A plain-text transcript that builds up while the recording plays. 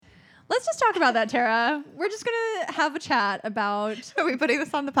Let's just talk about that, Tara. We're just going to have a chat about... Are we putting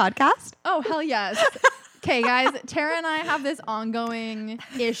this on the podcast? Oh, hell yes. Okay, guys. Tara and I have this ongoing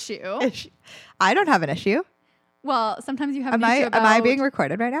issue. I don't have an issue. Well, sometimes you have an issue about... Am I being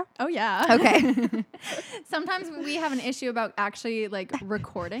recorded right now? Oh, yeah. Okay. Sometimes we have an issue about actually like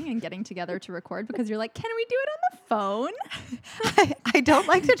recording and getting together to record because you're like, can we do it on the phone? I don't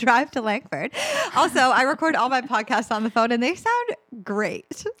like to drive to Langford. Also, I record all my podcasts on the phone and they sound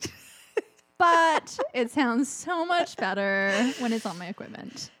great. But it sounds so much better when it's on my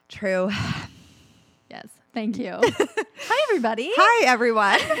equipment. True. Yes. Thank you. Hi, everybody. Hi,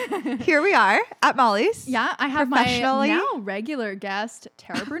 everyone. Here we are at Molly's. Yeah, I have my now regular guest,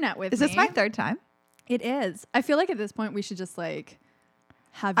 Tara Brunette, with me. Is this my third time? It is. I feel like at this point we should just like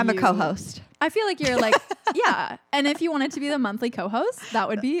have I'm a co-host. I feel like you're like, yeah. And if you wanted to be the monthly co-host, that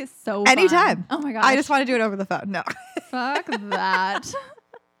would be so Anytime. fun. Oh my gosh. I just want to do it over the phone. No. Fuck that.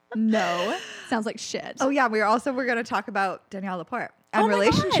 No. Sounds like shit. Oh yeah, we're going to talk about Danielle Laporte and Oh my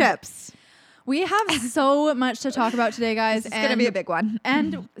relationships. We have so much to talk about today, guys. It's going to be a big one.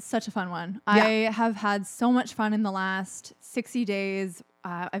 And such a fun one. Yeah. I have had so much fun in the last 60 days.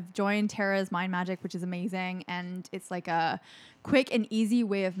 I've joined Tara's Mind Magic, which is amazing. And it's like a quick and easy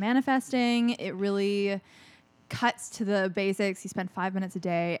way of manifesting. It really cuts to the basics. You spend 5 minutes a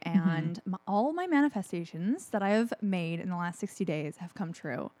day and all my manifestations that I have made in the last 60 days have come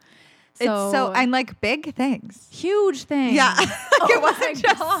true. And like big things. Huge things. Yeah. Oh it wasn't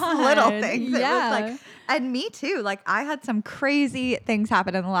just God. little things. Yeah. It was like, and me too. Like I had some crazy things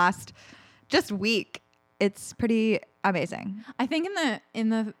happen in the last just week. It's pretty amazing. I think in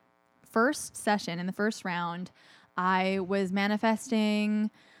the first session, in the first round, I was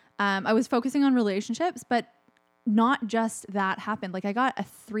manifesting. I was focusing on relationships, but not just that happened. Like I got a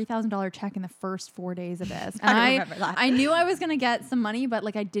 $3,000 check in the first 4 days of this. And I remember that. I knew I was going to get some money, but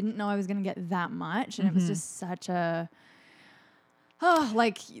like I didn't know I was going to get that much. And it was just such a,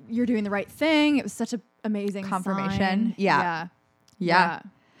 like you're doing the right thing. It was such an amazing Confirmation. sign. Yeah.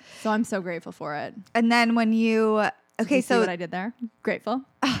 So I'm so grateful for it. And then when you, Did you see what I did there? Grateful.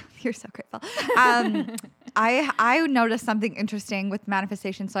 You're so grateful. I noticed something interesting with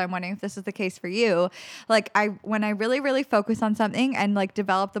manifestation, so I'm wondering if this is the case for you. Like when I really, really focus on something and like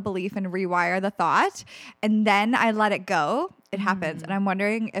develop the belief and rewire the thought, and then I let it go, it happens. And I'm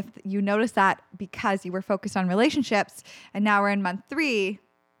wondering if you noticed that because you were focused on relationships, and now we're in month 3,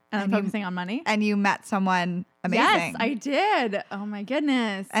 And I'm focusing on money. and you met someone amazing. Yes, I did. Oh my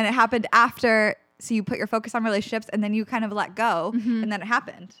goodness. And it happened after. So you put your focus on relationships and then you kind of let go and then it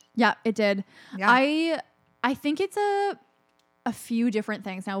happened. Yeah, it did. Yeah. I think it's a few different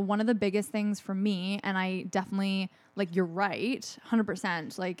things. Now, one of the biggest things for me, and I definitely like you're right,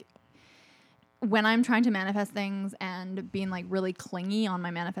 100%. Like when I'm trying to manifest things and being like really clingy on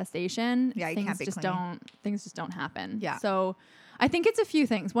my manifestation, Yeah, you things can't be just clingy. don't happen. Yeah. So I think it's a few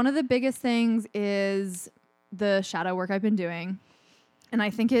things. One of the biggest things is the shadow work I've been doing. And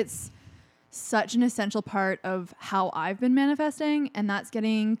I think it's such an essential part of how I've been manifesting, and that's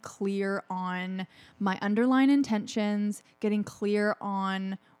getting clear on my underlying intentions, getting clear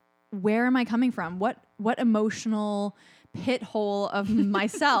on where am I coming from, what emotional pit hole of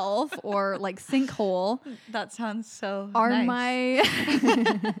myself or like sinkhole That sounds so are nice.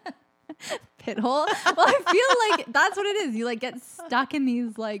 my pit hole. Well, I feel like that's what it is. You like get stuck in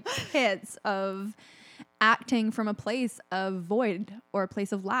these like pits of acting from a place of void or a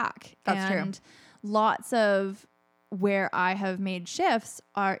place of lack. That's true. And lots of where I have made shifts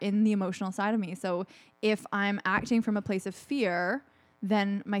are in the emotional side of me. So if I'm acting from a place of fear,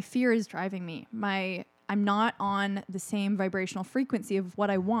 then my fear is driving me. I'm not on the same vibrational frequency of what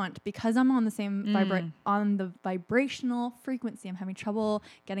I want because I'm on the same on the vibrational frequency. I'm having trouble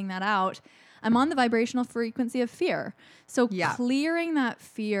getting that out. I'm on the vibrational frequency of fear. So clearing that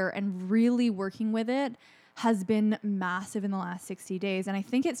fear and really working with it has been massive in the last 60 days. And I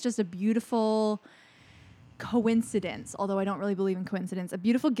think it's just a beautiful coincidence, although I don't really believe in coincidence, a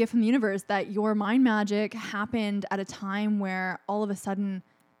beautiful gift from the universe that your mind magic happened at a time where all of a sudden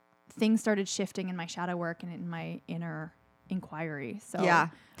things started shifting in my shadow work and in my inner inquiry. So yeah.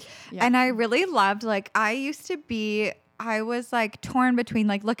 And I really loved, like, I was like torn between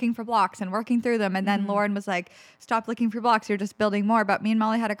like looking for blocks and working through them. And then Lauren was like, stop looking for blocks. You're just building more. But me and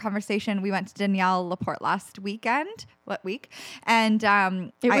Molly had a conversation. We went to Danielle Laporte last weekend. What week? And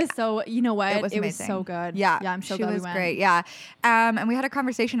it was so, you know what? It was so good. Yeah. Yeah. I'm so glad we was went. Great. Yeah. And we had a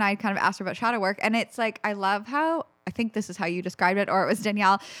conversation. I kind of asked her about shadow work. And it's like, I love how, I think this is how you described it, or it was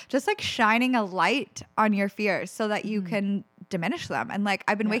Danielle, just like shining a light on your fears so that you can diminish them. And like,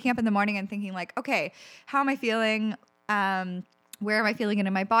 I've been waking up in the morning and thinking like, okay, how am I feeling? where am I feeling it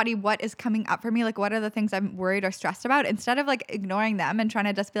in my body? What is coming up for me? Like, what are the things I'm worried or stressed about? Instead of like ignoring them and trying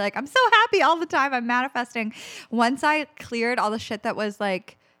to just be like, I'm so happy all the time, I'm manifesting. Once I cleared all the shit that was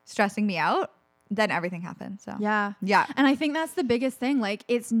like stressing me out, then everything happened. So Yeah. yeah. And I think that's the biggest thing. Like,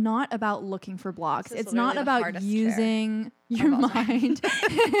 it's not about looking for blocks. This is It's not literally the about hardest using your mind.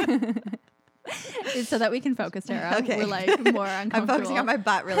 It's so that we can focus, Tara. Okay. We're like more uncomfortable. I'm focusing on my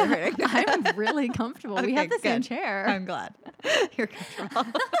butt really hurting. I'm really comfortable. We have Okay, the same good. chair. I'm glad. You're comfortable.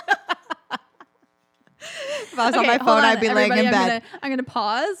 If I was on Okay, my hold phone, I'd be laying everybody. in bed. I'm gonna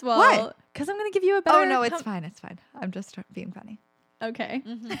pause. Well, What? Because I'm gonna give you a better. Oh no, it's fine. It's fine. I'm just being funny. Okay.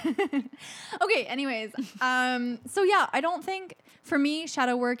 Okay. Anyways, so yeah, I don't think for me,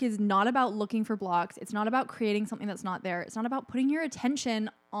 shadow work is not about looking for blocks. It's not about creating something that's not there. It's not about putting your attention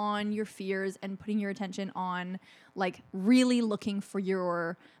on your fears and putting your attention on like really looking for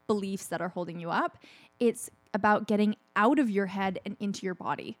your beliefs that are holding you up. It's about getting out of your head and into your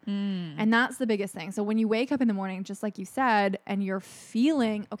body. And that's the biggest thing. So when you wake up in the morning, just like you said, and you're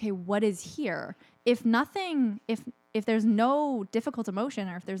feeling, okay, what is here? If there's no difficult emotion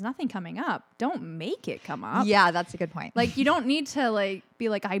or if there's nothing coming up, don't make it come up. Yeah, that's a good point. Like you don't need to like be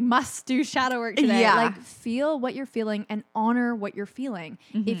like, I must do shadow work today. Yeah. Like feel what you're feeling and honor what you're feeling.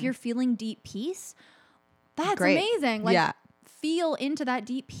 If you're feeling deep peace, that's Great. amazing. Like Yeah. feel into that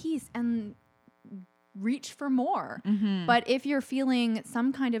deep peace and reach for more. But if you're feeling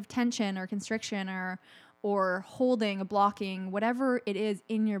some kind of tension or constriction or holding, blocking, whatever it is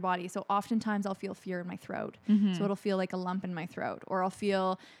in your body. So oftentimes I'll feel fear in my throat. So it'll feel like a lump in my throat, or I'll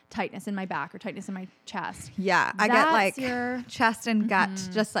feel tightness in my back or tightness in my chest. Yeah, I get That's like your- chest and gut,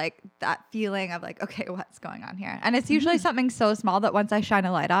 just like that feeling of like, okay, what's going on here? And it's usually something so small that once I shine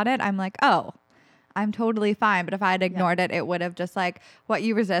a light on it, I'm like, oh, I'm totally fine. But if I had ignored it, it would have just like what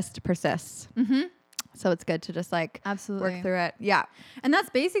you resist persists. So it's good to just like Absolutely. work through it. Yeah. And that's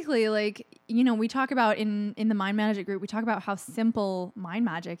basically like, you know, we talk about in the Mind Magic group, we talk about how simple mind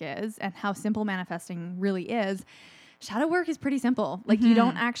magic is and how simple manifesting really is. Shadow work is pretty simple. Like you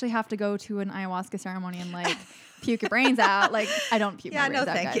don't actually have to go to an ayahuasca ceremony and like puke your brains out. Like I don't puke my brains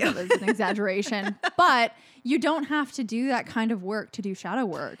out, thank guys. you. That was an exaggeration. But you don't have to do that kind of work to do shadow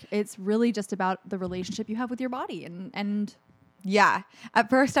work. It's really just about the relationship you have with your body and Yeah. At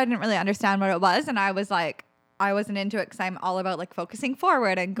first, I didn't really understand what it was. And I was like, I wasn't into it because I'm all about like focusing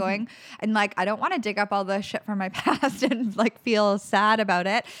forward and going and like, I don't want to dig up all the shit from my past and like feel sad about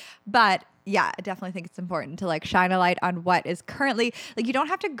it. But yeah, I definitely think it's important to like shine a light on what is currently like, you don't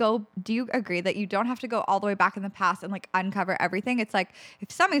have to go. Do you agree that you don't have to go all the way back in the past and like uncover everything? It's like,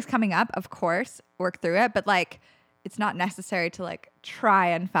 if something's coming up, of course, work through it. But like, it's not necessary to like try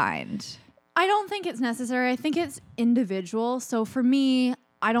and find. I don't think it's necessary. I think it's individual. So for me,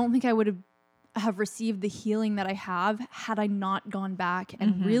 I don't think I would have received the healing that I have had I not gone back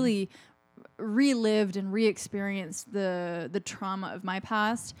and really relived and re-experienced the trauma of my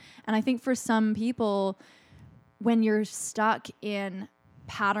past. And I think for some people, when you're stuck in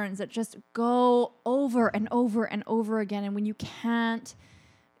patterns that just go over and over and over again, and when you can't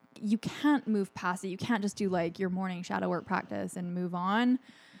move past it, you can't just do like your morning shadow work practice and move on.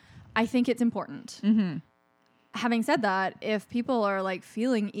 I think it's important. Having said that, if people are like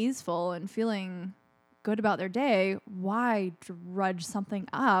feeling easeful and feeling good about their day, why drudge something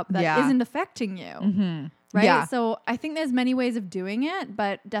up that isn't affecting you? Right? Yeah. So I think there's many ways of doing it,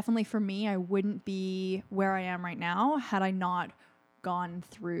 but definitely for me, I wouldn't be where I am right now had I not gone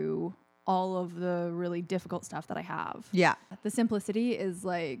through all of the really difficult stuff that I have. Yeah. The simplicity is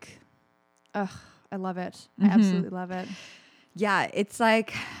like, I love it. I absolutely love it. Yeah, it's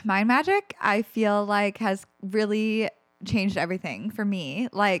like mind magic, I feel like has really changed everything for me.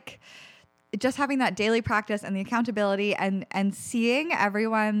 Like just having that daily practice and the accountability and seeing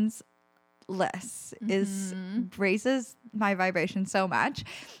everyone's lists is raises my vibration so much.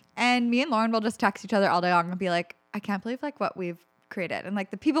 And me and Lauren will just text each other all day long and be like, I can't believe like what we've created and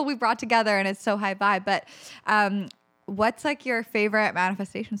like the people we've brought together, and it's so high vibe. But what's like your favorite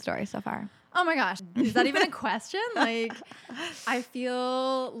manifestation story so far? Oh my gosh. Is that even a question? Like, I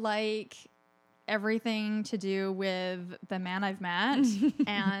feel like everything to do with the man I've met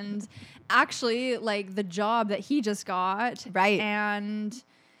and actually like the job that he just got. Right. And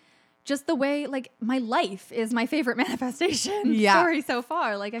just the way like my life is my favorite manifestation Yeah. story so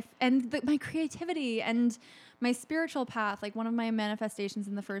far. Like, my creativity and my spiritual path. Like one of my manifestations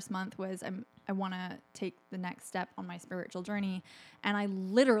in the first month was I want to take the next step on my spiritual journey. And I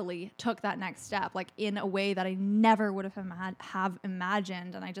literally took that next step, like in a way that I never would have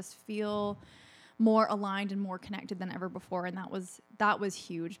imagined. And I just feel more aligned and more connected than ever before. And that was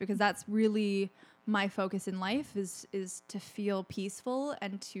huge because that's really my focus in life is to feel peaceful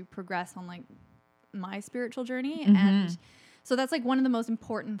and to progress on like my spiritual journey. And so that's like one of the most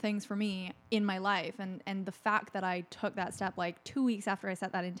important things for me in my life. And the fact that I took that step like 2 weeks after I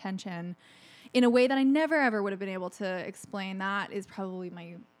set that intention in a way that I never ever would have been able to explain, that is probably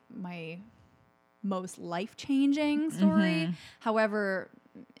my most life-changing story. However,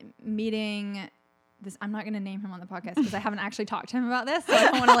 meeting this, I'm not going to name him on the podcast because I haven't actually talked to him about this, so I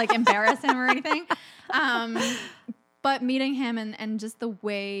don't want to like embarrass him or anything. But meeting him and just the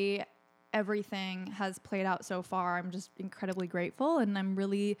way everything has played out so far, I'm just incredibly grateful, and I'm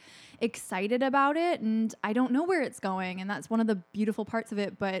really excited about it. And I don't know where it's going, and that's one of the beautiful parts of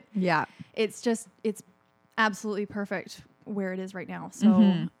it. But it's absolutely perfect where it is right now.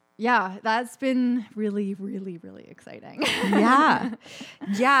 So yeah, that's been really, really, really exciting. Yeah.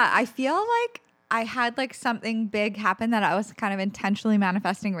 I feel like I had like something big happen that I was kind of intentionally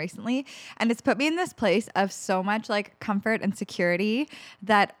manifesting recently. And it's put me in this place of so much like comfort and security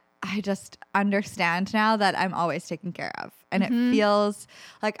that I just understand now that I'm always taken care of. And it feels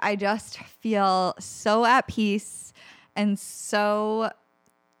like I just feel so at peace and so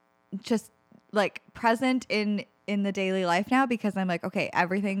just like present in the daily life now, because I'm like, okay,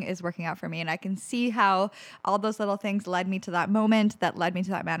 everything is working out for me. And I can see how all those little things led me to that moment that led me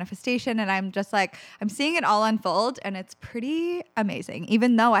to that manifestation. And I'm just like, I'm seeing it all unfold, and it's pretty amazing,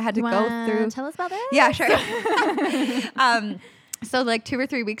 even though I had to go through. Tell us about this. Yeah, sure. So like 2 or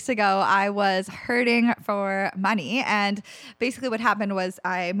 3 weeks ago, I was hurting for money. And basically what happened was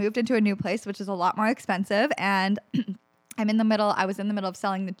I moved into a new place, which is a lot more expensive. And I was in the middle of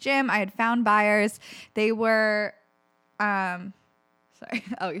selling the gym. I had found buyers. They were, sorry.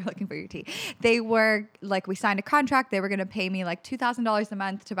 Oh, you're looking for your tea. They were like, we signed a contract. They were going to pay me like $2,000 a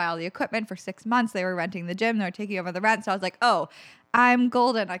month to buy all the equipment for 6 months. They were renting the gym. They were taking over the rent. So I was like, oh, I'm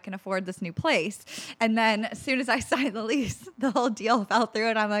golden. I can afford this new place. And then as soon as I signed the lease, the whole deal fell through.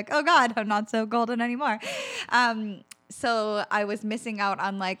 And I'm like, oh God, I'm not so golden anymore. So I was missing out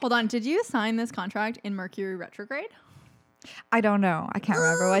on like. Hold on. Did you sign this contract in Mercury retrograde? I don't know. I can't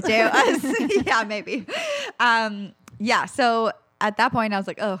remember what day it was. Yeah, maybe. So at that point I was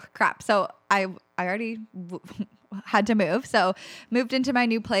like, oh crap. So I already had to move. So moved into my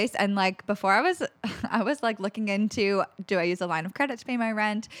new place. And like before I was like looking into, do I use a line of credit to pay my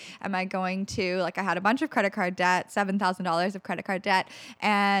rent? Am I going to, like, I had a bunch of credit card debt, $7,000 of credit card debt.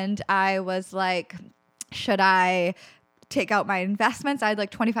 And I was like, should I take out my investments? I had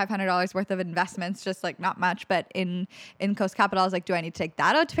like $2,500 worth of investments, just like not much, but in Coast Capital, I was like, do I need to take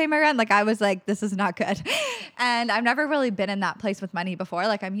that out to pay my rent? Like I was like, this is not good. And I've never really been in that place with money before.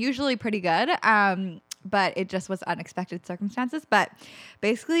 Like I'm usually pretty good. But it just was unexpected circumstances. But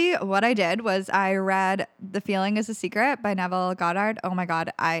basically what I did was I read The Feeling is a Secret by Neville Goddard. Oh my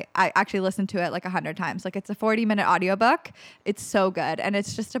God. I actually listened to it like 100 times. Like it's a 40-minute audiobook. It's so good. And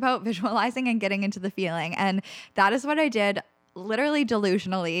it's just about visualizing and getting into the feeling. And that is what I did literally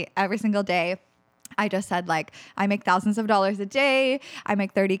delusionally every single day. I just said like, I make thousands of dollars a day. I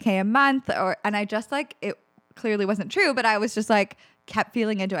make $30K a month. And I just like, it clearly wasn't true, but I was just like, kept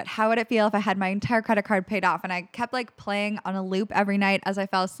feeling into it. How would it feel if I had my entire credit card paid off? And I kept like playing on a loop every night as I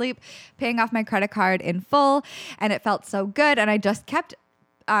fell asleep, paying off my credit card in full. And it felt so good. And I just kept,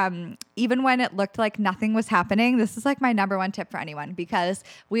 even when it looked like nothing was happening, this is like my number one tip for anyone, because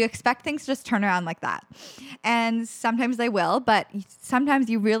we expect things to just turn around like that. And sometimes they will, but sometimes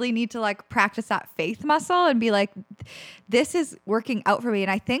you really need to like practice that faith muscle and be like, this is working out for me.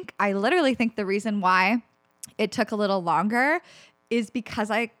 And I literally think the reason why it took a little longer is because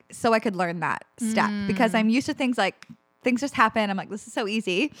I could learn that step, because I'm used to things like things just happen. I'm like, this is so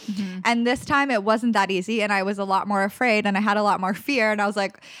easy. And this time it wasn't that easy. And I was a lot more afraid and I had a lot more fear. And I was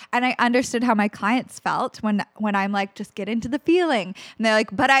like, and I understood how my clients felt when I'm like, just get into the feeling. And they're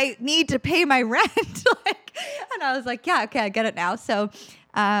like, but I need to pay my rent. And I was like, yeah, okay, I get it now. So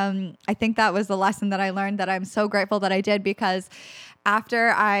I think that was the lesson that I learned that I'm so grateful that I did, because after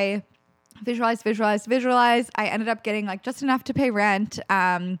I visualize. I ended up getting like just enough to pay rent.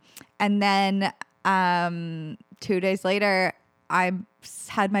 And then 2 days later, I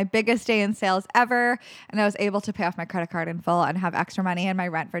had my biggest day in sales ever. And I was able to pay off my credit card in full and have extra money. And my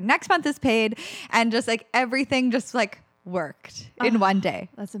rent for next month is paid. And just like everything just like worked in one day.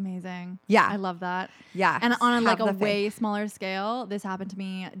 That's amazing. Yeah. I love that. Yeah. And on like a way smaller scale, this happened to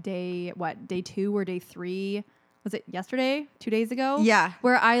me day 2 or day 3? Was it yesterday? 2 days ago? Yeah.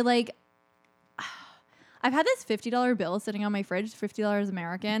 Where I've had this $50 bill sitting on my fridge, $50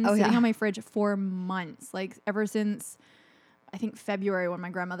 American, sitting on my fridge for months, like ever since I think February, when my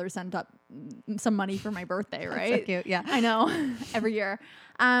grandmother sent up some money for my birthday, right? So cute. Yeah. I know. Every year.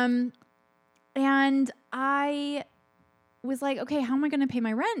 And I was like, okay, how am I going to pay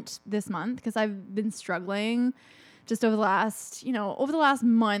my rent this month? Because I've been struggling just over the last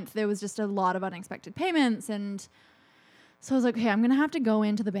month. There was just a lot of unexpected payments. And so I was like, okay, I'm going to have to go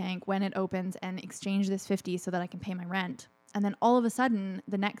into the bank when it opens and exchange this 50 so that I can pay my rent. And then all of a sudden,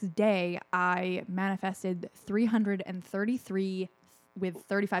 the next day, I manifested 333 with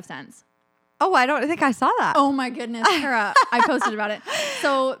 35 cents. Oh, I don't think I saw that. Oh my goodness, Tara. I posted about it.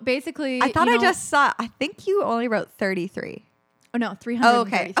 So basically, I thought I just saw, I think you only wrote 33. Oh no, 333. Oh,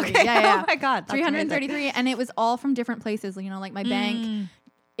 okay. Yeah. Oh my God. 333. And it was all from different places. You know, like my bank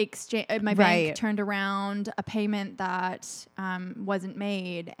bank turned around a payment that wasn't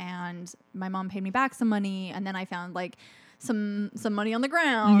made, and my mom paid me back some money, and then I found like some money on the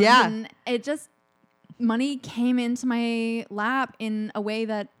ground. Yeah. And it just, money came into my lap in a way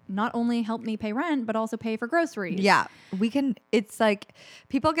that not only helped me pay rent, but also pay for groceries. Yeah. It's like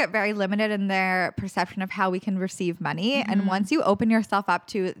people get very limited in their perception of how we can receive money. Mm-hmm. And once you open yourself up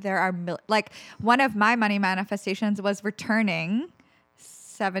to, there are like one of my money manifestations was returning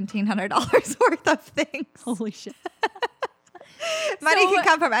 $1,700 worth of things. Holy shit. Money can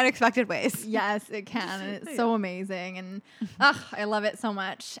come from unexpected ways. Yes, it can. And it's so amazing. And I love it so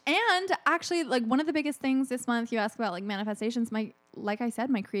much. And actually, like one of the biggest things this month, you asked about like manifestations, like I said,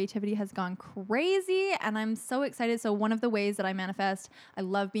 my creativity has gone crazy and I'm so excited. So one of the ways that I manifest, I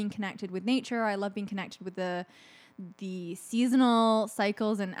love being connected with nature. I love being connected with the seasonal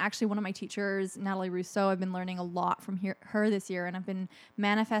cycles. And actually one of my teachers, Natalie Rousseau, I've been learning a lot from her this year, and I've been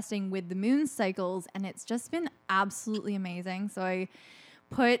manifesting with the moon cycles, and it's just been absolutely amazing. So I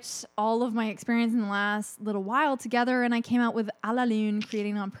put all of my experience in the last little while together, and I came out with A la Lune,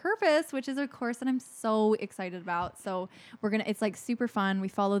 Creating on Purpose, which is a course that I'm so excited about. So it's like super fun. We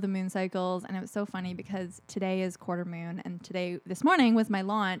follow the moon cycles, and it was so funny because today is quarter moon, and this morning was my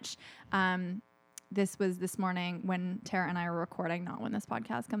launch. This was this morning when Tara and I were recording, not when this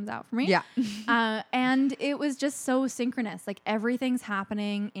podcast comes out for me. Yeah. And it was just so synchronous. Like everything's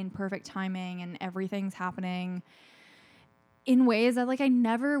happening in perfect timing, and everything's happening in ways that like I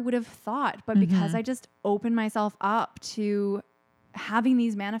never would have thought. But because I just opened myself up to having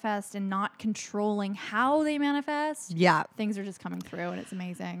these manifest and not controlling how they manifest, things are just coming through, and it's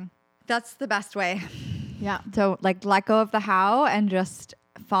amazing. That's the best way. Yeah. So like let go of the how and just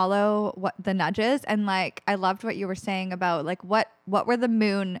follow what the nudges. And like I loved what you were saying about like what were the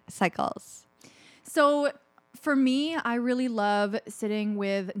moon cycles? So for me, I really love sitting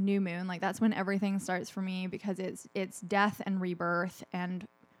with new moon. Like that's when everything starts for me, because it's death and rebirth. And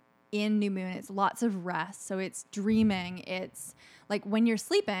in new moon, it's lots of rest. So it's dreaming. It's like when you're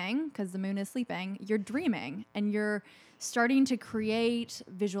sleeping, because the moon is sleeping, you're dreaming and you're starting to create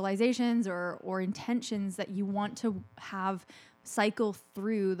visualizations or intentions that you want to have cycle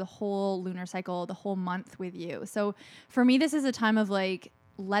through the whole lunar cycle, the whole month with you. So for me, this is a time of like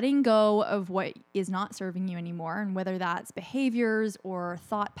letting go of what is not serving you anymore. And whether that's behaviors or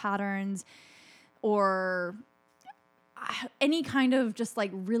thought patterns or any kind of just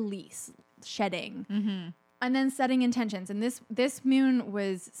like release, shedding, and then setting intentions. And this moon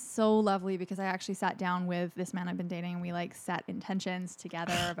was so lovely because I actually sat down with this man I've been dating, and we like set intentions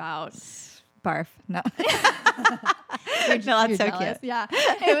together about barf. No. You're that's so jealous. cute. Yeah.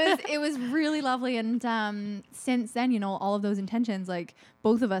 It was really lovely. And since then, you know, all of those intentions, like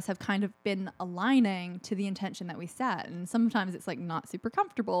both of us have kind of been aligning to the intention that we set. And sometimes it's like not super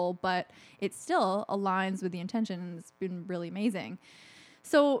comfortable, but it still aligns with the intention, and it's been really amazing.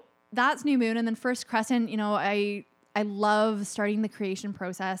 So that's new moon. And then first crescent, you know, I love starting the creation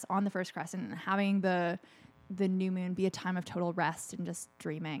process on the first crescent and having the new moon be a time of total rest and just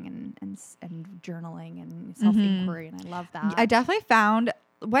dreaming and journaling and self-inquiry. And I love that. I definitely found,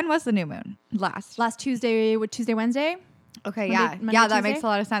 when was the new moon? Last Tuesday, Wednesday. Okay. Monday, that Tuesday? makes a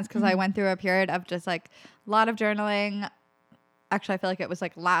lot of sense. Cause I went through a period of just like a lot of journaling. Actually, I feel like it was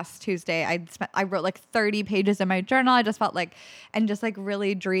like last Tuesday. I wrote like 30 pages in my journal. I just felt like, and just like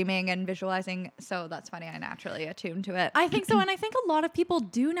really dreaming and visualizing. So that's funny. I naturally attuned to it. I think so. And I think a lot of people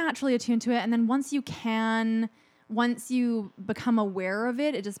do naturally attune to it. And then once you become aware of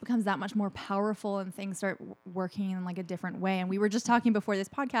it, it just becomes that much more powerful, and things start working in like a different way. And we were just talking before this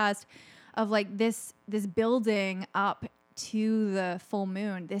podcast of like this building up to the full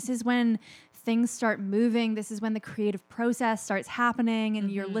moon. This is when things start moving. This is when the creative process starts happening, and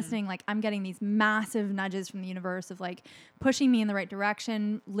you're listening. Like I'm getting these massive nudges from the universe of like pushing me in the right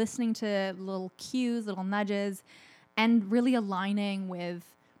direction, listening to little cues, little nudges, and really aligning with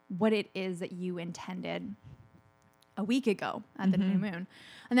what it is that you intended. a week ago at the new moon.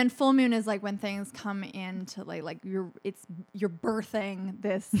 And then full moon is like when things come into like you're birthing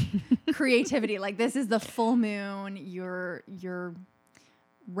this creativity. Like this is the full moon. You're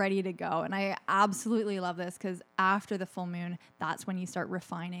ready to go. And I absolutely love this because after the full moon, that's when you start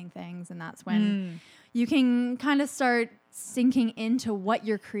refining things, and that's when you can kind of start sinking into what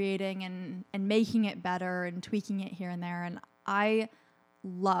you're creating and making it better and tweaking it here and there. And I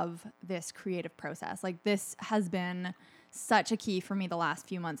love this creative process. Like this has been such a key for me the last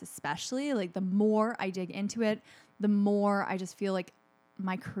few months, especially. Like the more I dig into it, the more I just feel like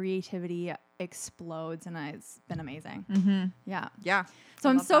my creativity explodes, and it's been amazing. Yeah. So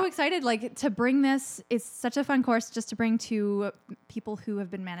I'm so excited like to bring this. It's such a fun course just to bring to people who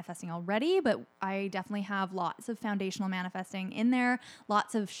have been manifesting already, but I definitely have lots of foundational manifesting in there,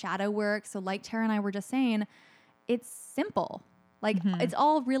 lots of shadow work. So like Tara and I were just saying, it's simple. Like it's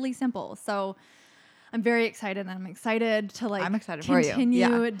all really simple. So I'm very excited, and I'm excited to like I'm excited continue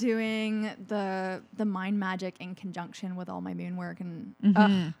for you. doing the mind magic in conjunction with all my moon work, and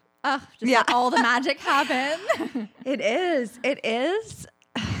just let all the magic happen. It is.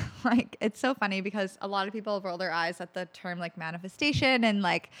 Like, it's so funny because a lot of people roll their eyes at the term like manifestation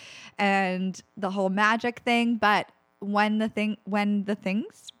and the whole magic thing. But when the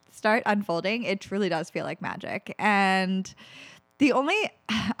things start unfolding, it truly does feel like magic. And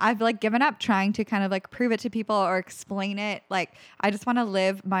I've like given up trying to kind of like prove it to people or explain it. Like, I just want to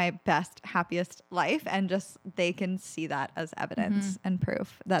live my best, happiest life, and just they can see that as evidence and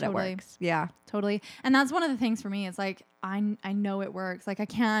proof that it works. Yeah, totally. And that's one of the things for me. It's like, I know it works. Like I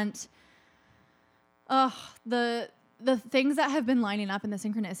can't, the things that have been lining up in the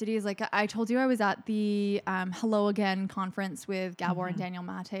synchronicities, like I told you, I was at the Hello Again conference with Gabor and Daniel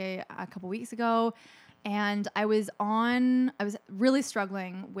Mate a couple weeks ago. And I was really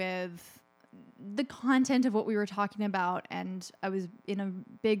struggling with the content of what we were talking about. And I was in a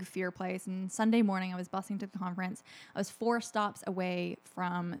big fear place. And Sunday morning, I was busing to the conference. I was 4 stops away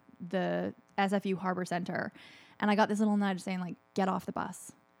from the SFU Harbor Center. And I got this little nudge saying like, get off the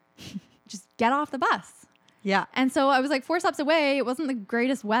bus. Just get off the bus. Yeah. And so I was like 4 stops away. It wasn't the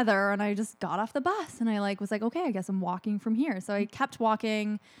greatest weather. And I just got off the bus. And I was like, okay, I guess I'm walking from here. So I kept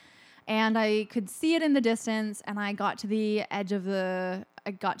walking. And I could see it in the distance, and I got to the edge of the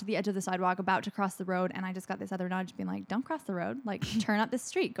sidewalk, about to cross the road, and I just got this other nudge being like, don't cross the road, like turn up this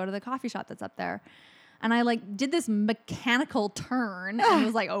street, go to the coffee shop that's up there. And I like did this mechanical turn and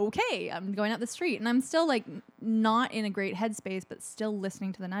was like, okay, I'm going up the street. And I'm still like not in a great headspace, but still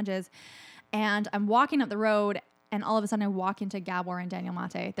listening to the nudges. And I'm walking up the road, and all of a sudden I walk into Gabor and Daniel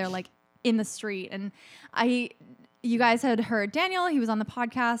Mate. They're like in the street, and you guys had heard Daniel. He was on the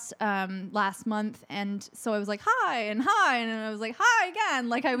podcast last month. And so I was like, hi. And I was like, hi again.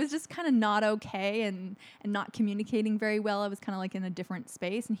 Like I was just kind of not okay and not communicating very well. I was kind of like in a different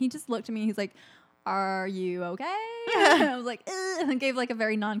space. And he just looked at me. He's like, are you okay? I was like, and gave like a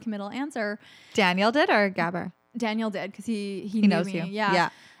very non-committal answer. Daniel did or Gabor? Daniel did because he knew knows me. you. Yeah.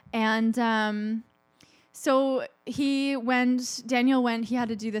 And so Daniel went, he had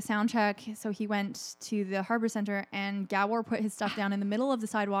to do the sound check. So he went to the Harbor Center, and Gabor put his stuff down in the middle of the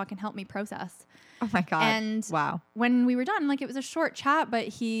sidewalk and helped me process. Oh my God. And wow. When we were done, like it was a short chat, but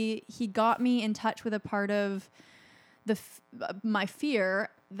he got me in touch with a part of my fear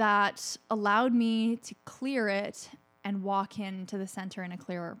that allowed me to clear it and walk into the center in a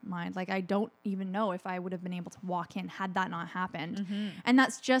clearer mind. Like I don't even know if I would have been able to walk in had that not happened. And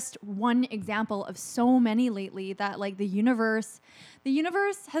that's just one example of so many lately that like the universe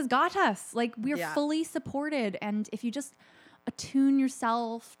has got us. Like we're fully supported. And if you just attune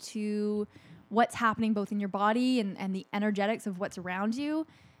yourself to what's happening both in your body and the energetics of what's around you,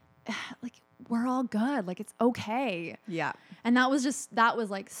 like we're all good. Like it's okay. Yeah. And that was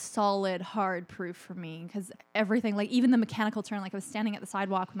like solid, hard proof for me because everything, like even the mechanical turn, like I was standing at the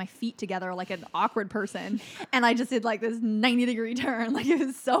sidewalk with my feet together like an awkward person. And I just did like this 90-degree turn. Like it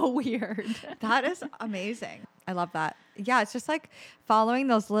was so weird. That is amazing. I love that. Yeah. It's just like following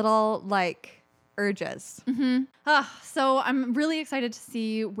those little like urges. So I'm really excited to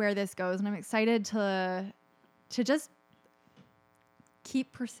see where this goes. And I'm excited to just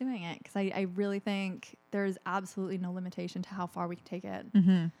keep pursuing it because I really think there's absolutely no limitation to how far we can take it.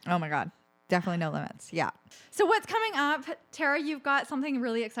 Oh my God. Definitely no limits. Yeah. So what's coming up? Tara, you've got something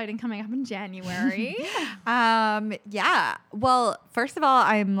really exciting coming up in January. Yeah. Well, first of all,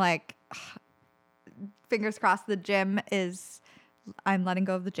 I'm like, fingers crossed I'm letting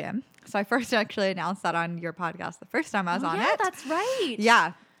go of the gym. So I first actually announced that on your podcast the first time I was on it. Yeah, that's right.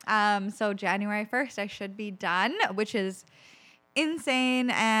 Yeah. So January 1st, I should be done, which is insane,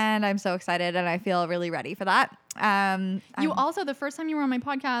 and I'm so excited, and I feel really ready for that. You also, the first time you were on my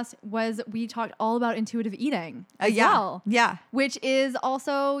podcast was we talked all about intuitive eating as yeah, well. yeah. Which is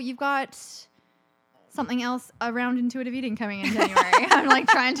also, you've got something else around intuitive eating coming in January. I'm like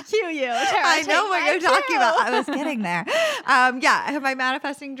trying to cue you. Tara, I know what you're talking about. I was getting getting there. Yeah, my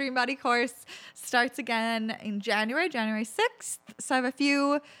Manifesting Dream Body course starts again in January 6th. So I have a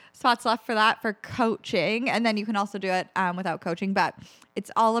few spots left for that for coaching. And then you can also do it without coaching. But it's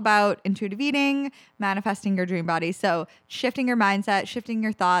all about intuitive eating, manifesting your dream body. So shifting your mindset, shifting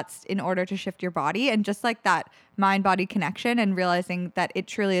your thoughts in order to shift your body. And just like that mind-body connection and realizing that it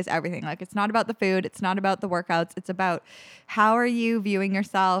truly is everything. Like it's not about the food. It's not about the workouts. It's about how are you viewing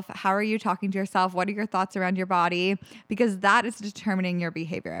yourself? How are you talking to yourself? What are your thoughts around your body? Because that is determining your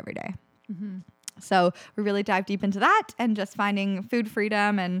behavior every day. Mm-hmm. So we really dive deep into that and just finding food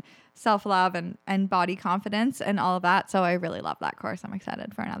freedom and self-love and body confidence and all of that. So I really love that course. I'm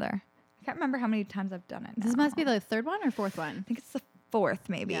excited for another. I can't remember how many times I've done it now. This must be the third one or fourth one. I think it's the fourth,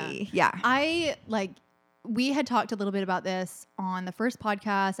 maybe. Yeah. Yeah. We had talked a little bit about this on the first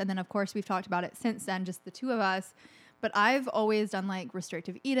podcast. And then, of course, we've talked about it since then, just the two of us. But I've always done like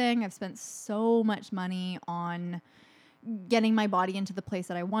restrictive eating. I've spent so much money on getting my body into the place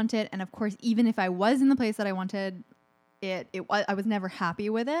that I wanted. And of course, even if I was in the place that I wanted, I was never happy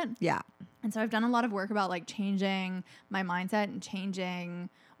with it. Yeah. And so I've done a lot of work about like changing my mindset and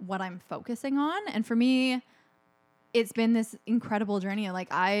changing what I'm focusing on. And for me, it's been this incredible journey. Like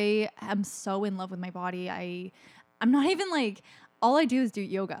I am so in love with my body. I'm not even like, all I do is do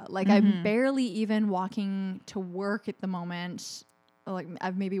yoga. Like I'm barely even walking to work at the moment. Like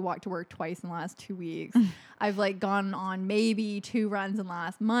I've maybe walked to work twice in the last 2 weeks. I've like gone on maybe 2 runs in the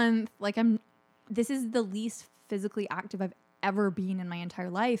last month. Like this is the least physically active I've ever been in my entire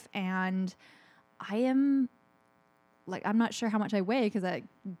life. And I am like, I'm not sure how much I weigh because I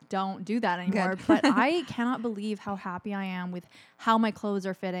don't do that anymore, but I cannot believe how happy I am with how my clothes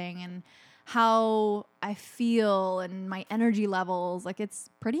are fitting and how I feel and my energy levels. Like it's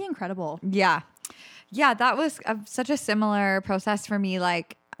pretty incredible. Yeah. Yeah, that was such a similar process for me,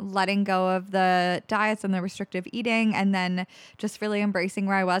 like letting go of the diets and the restrictive eating and then just really embracing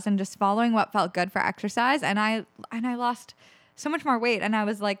where I was and just following what felt good for exercise. And I lost so much more weight. And I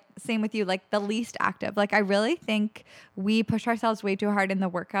was like, same with you, like the least active. Like I really think we push ourselves way too hard in the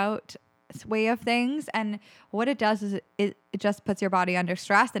workout way of things. And what it does is it just puts your body under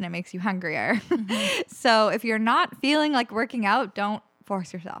stress and it makes you hungrier. So if you're not feeling like working out, don't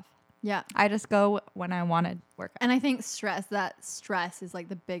force yourself. Yeah. I just go when I want to work out. And I think that stress is like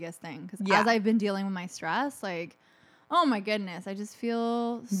the biggest thing. Because as I've been dealing with my stress, like, oh my goodness, I just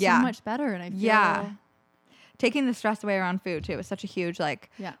feel so much better. And I feel... Taking the stress away around food too is such a huge,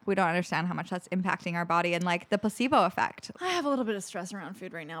 we don't understand how much that's impacting our body and like the placebo effect. I have a little bit of stress around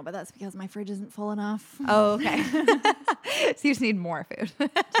food right now, but that's because my fridge isn't full enough. Oh, okay. So you just need more food.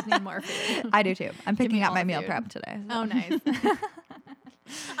 Just need more food. I do too. I'm picking up my meal prep today. So. Oh, nice.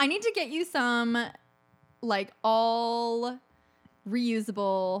 I need to get you some like all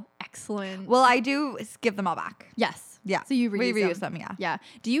reusable, excellent. Well, I do give them all back. Yes. Yeah. So you reuse them. Yeah. Yeah.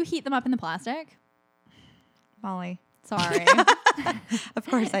 Do you heat them up in the plastic? Molly. Sorry. Of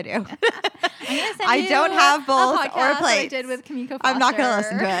course I do. I don't have bowls or plates. I did with Kamiko Foster. I'm not going to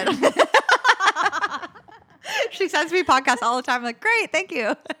listen to it. She sends me podcasts all the time. I'm like, great, thank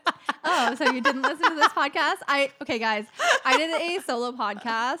you. Oh, so you didn't listen to this podcast? Okay, guys, I did a solo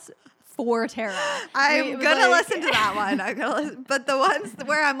podcast for Tara. I'm going to listen to that one. I'm gonna listen. But the ones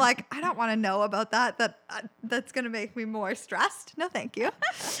where I'm like, I don't want to know about that's going to make me more stressed. No, thank you.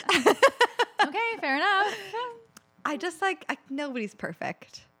 Okay, fair enough. I just nobody's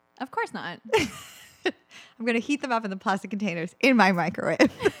perfect. Of course not. I'm going to heat them up in the plastic containers in my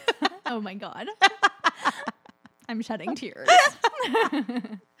microwave. Oh my God. I'm shedding tears.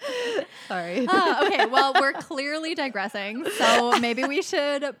 Sorry. Okay, well, we're clearly digressing. So maybe we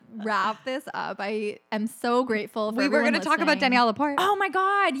should wrap this up. I am so grateful for We were going to talk about Danielle Laporte. Oh my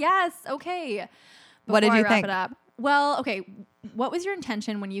God, yes. Okay. What did you think? It up. Well, okay. What was your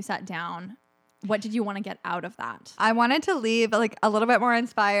intention when you sat down? What did you want to get out of that? I wanted to leave like a little bit more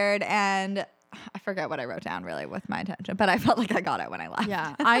inspired, and I forget what I wrote down really with my intention, but I felt like I got it when I left.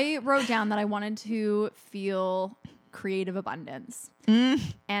 Yeah. I wrote down that I wanted to feel creative abundance. And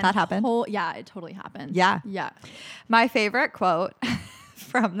that happened. Yeah, it totally happened. Yeah. Yeah. My favorite quote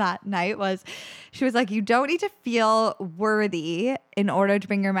from that night was, she was like, you don't need to feel worthy in order to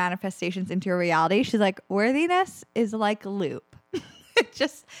bring your manifestations into your reality. She's like, worthiness is like loop. It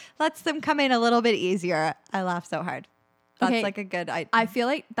just lets them come in a little bit easier. I laugh so hard. That's like a good... I feel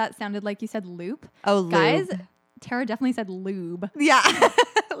like that sounded like you said loop. Oh, loop. Guys, Tara definitely said lube. Yeah.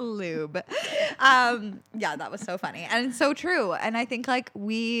 Lube. Yeah, that was so funny. And it's so true. And I think like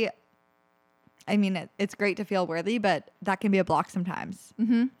it's great to feel worthy, but that can be a block sometimes.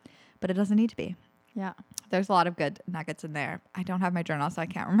 Mm-hmm. But it doesn't need to be. Yeah. There's a lot of good nuggets in there. I don't have my journal, so I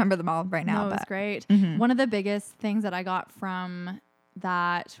can't remember them all right now. No, but it's great. Mhm. One of the biggest things that I got from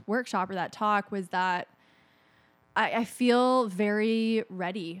that workshop or that talk was that I feel very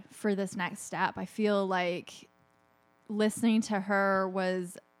ready for this next step. I feel like listening to her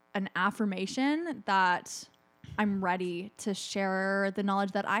was an affirmation that I'm ready to share the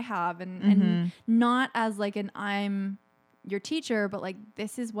knowledge that I have and not as like I'm your teacher, but like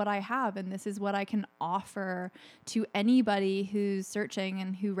this is what I have and this is what I can offer to anybody who's searching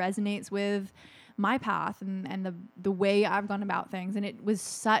and who resonates with my path and the way I've gone about things. And it was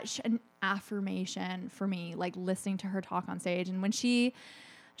such an affirmation for me, like listening to her talk on stage. And when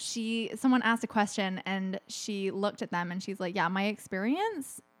someone asked a question and she looked at them and she's like, yeah, my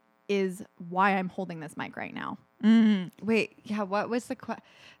experience is why I'm holding this mic right now. Wait, yeah, what was the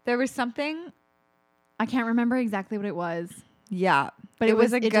there was something. I can't remember exactly what it was, Yeah, but it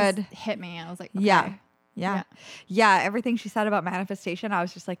was a it good just hit me. I was like, okay. Yeah. Everything she said about manifestation, I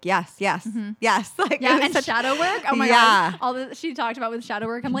was just like, yes. Like, Yeah, it was and shadow work. Oh my Yeah. god, all that she talked about with shadow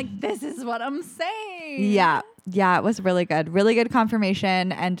work. I'm like, this is what I'm saying. Yeah, it was really good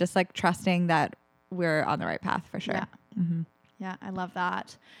confirmation, and just like trusting that we're on the right path for sure. Yeah, I love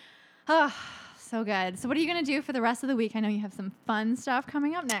that. Oh, so good. So what are you going to do for the rest of the week? I know you have some fun stuff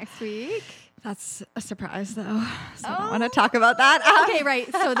coming up next week. That's a surprise though, so I don't want to talk about that. Okay,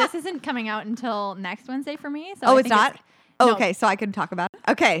 right. So this isn't coming out until next Wednesday for me. So Oh, I it's think not? no. Okay, so I can talk about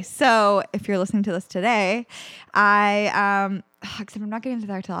it. Okay, so if you're listening to this today, except I'm not getting to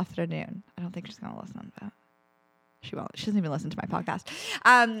there till afternoon. I don't think she's going to listen to that. She won't. She doesn't even listen to my podcast.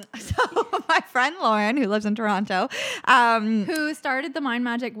 So my friend Lauren, who lives in Toronto, Who started the Mind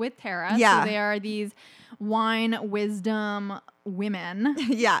Magic with Tara. Yeah. So they are these wine wisdom women.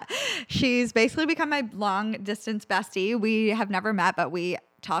 yeah, she's basically become my long distance bestie. We have never met, but we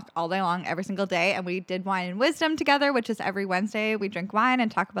talk all day long every single day. And we did Wine and Wisdom together, which is every Wednesday we drink wine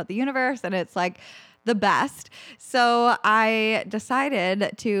and talk about the universe. And it's like the best. So I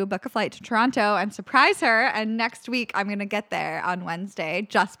decided to book a flight to Toronto and surprise her. And next week I'm going to get there on Wednesday,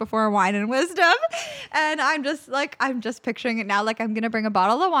 just before Wine and Wisdom. And I'm just picturing it now. Like I'm going to bring a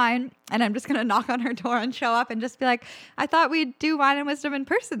bottle of wine and I'm just going to knock on her door and show up and just be like, I thought we'd do Wine and Wisdom in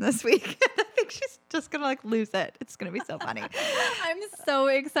person this week. I think she's just going to like lose it. It's going to be so funny. I'm so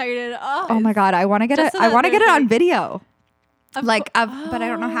excited. Oh my God. I want to get it. I want to get it on video. But I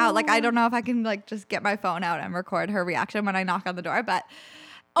don't know how. Like, I don't know if I can like just get my phone out and record her reaction when I knock on the door. But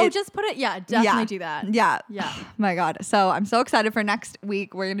just put it. Yeah, definitely do that. Yeah. Yeah. My God. So I'm so excited for next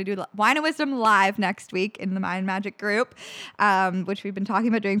week. We're gonna do Wine and Wisdom live next week in the Mind Magic group, which we've been talking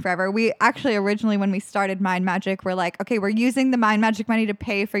about doing forever. We actually originally, when we started Mind Magic, we're like, okay, we're using the Mind Magic money to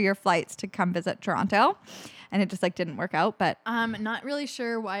pay for your flights to come visit Toronto. And it just like didn't work out, but not really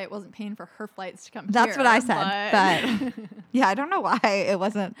sure why it wasn't paying for her flights to come. That's what I said, but yeah, I don't know why it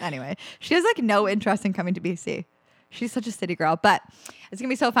wasn't. Anyway, she has like no interest in coming to BC. She's such a city girl, but it's gonna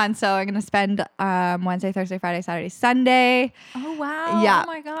be so fun. So I'm gonna spend Wednesday, Thursday, Friday, Saturday, Sunday. Oh wow! Yeah, Oh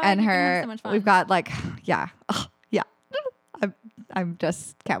my God! and You're gonna her. have so much fun. We've got like yeah. I'm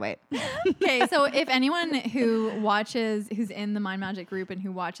just can't wait. Okay, so if anyone who's in the Mind Magic group and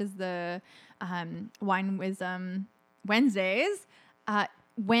who watches the Wine Wisdom Wednesdays,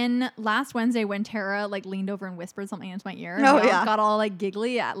 when last Wednesday when Tara like leaned over and whispered something into my ear, and got all like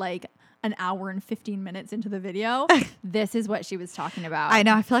giggly at like an hour and 15 minutes into the video, this is what she was talking about. I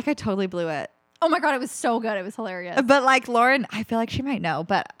know. I feel like I totally blew it. Oh my God, it was so good. It was hilarious. But like Lauren, I feel like she might know.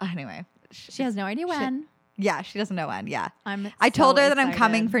 But anyway, she has no idea when. Yeah, she doesn't know when. Yeah. I told her that I'm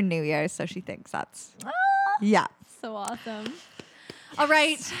coming for New Year's, so she thinks that's yeah. So awesome. All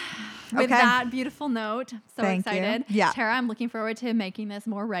right. With that beautiful note, so Thank excited. you. Yeah. Tara, I'm looking forward to making this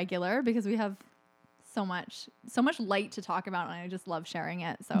more regular because we have so much light to talk about and I just love sharing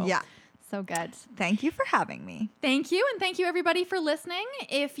it. So yeah. So good. Thank you for having me. Thank you. And thank you everybody for listening.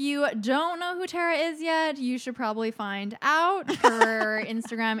 If you don't know who Tara is yet, you should probably find out. Her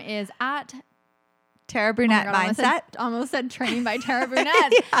Instagram is at Tara Brunette Mindset. Almost said trained by Tara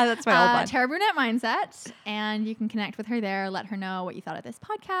Brunette. Yeah, that's my old one. Tara Brunette Mindset. And you can connect with her there. Let her know what you thought of this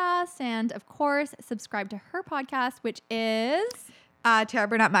podcast. And of course, subscribe to her podcast, which is Tara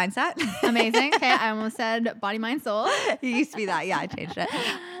Brunette Mindset. Amazing. Okay, I almost said Body, Mind, Soul. It used to be that. Yeah, I changed it.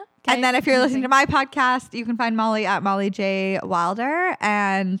 And then if you're listening to my podcast, you can find Molly at Molly J. Wilder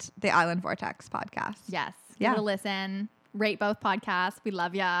and the Island Vortex podcast. Yes. Yeah. Give it a listen. Rate both podcasts. We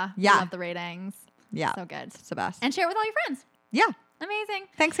love ya. Yeah. We love the ratings. Yeah. So good. It's the best. And share it with all your friends. Yeah. Amazing.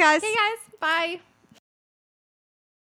 Thanks, guys. Hey, guys. Bye.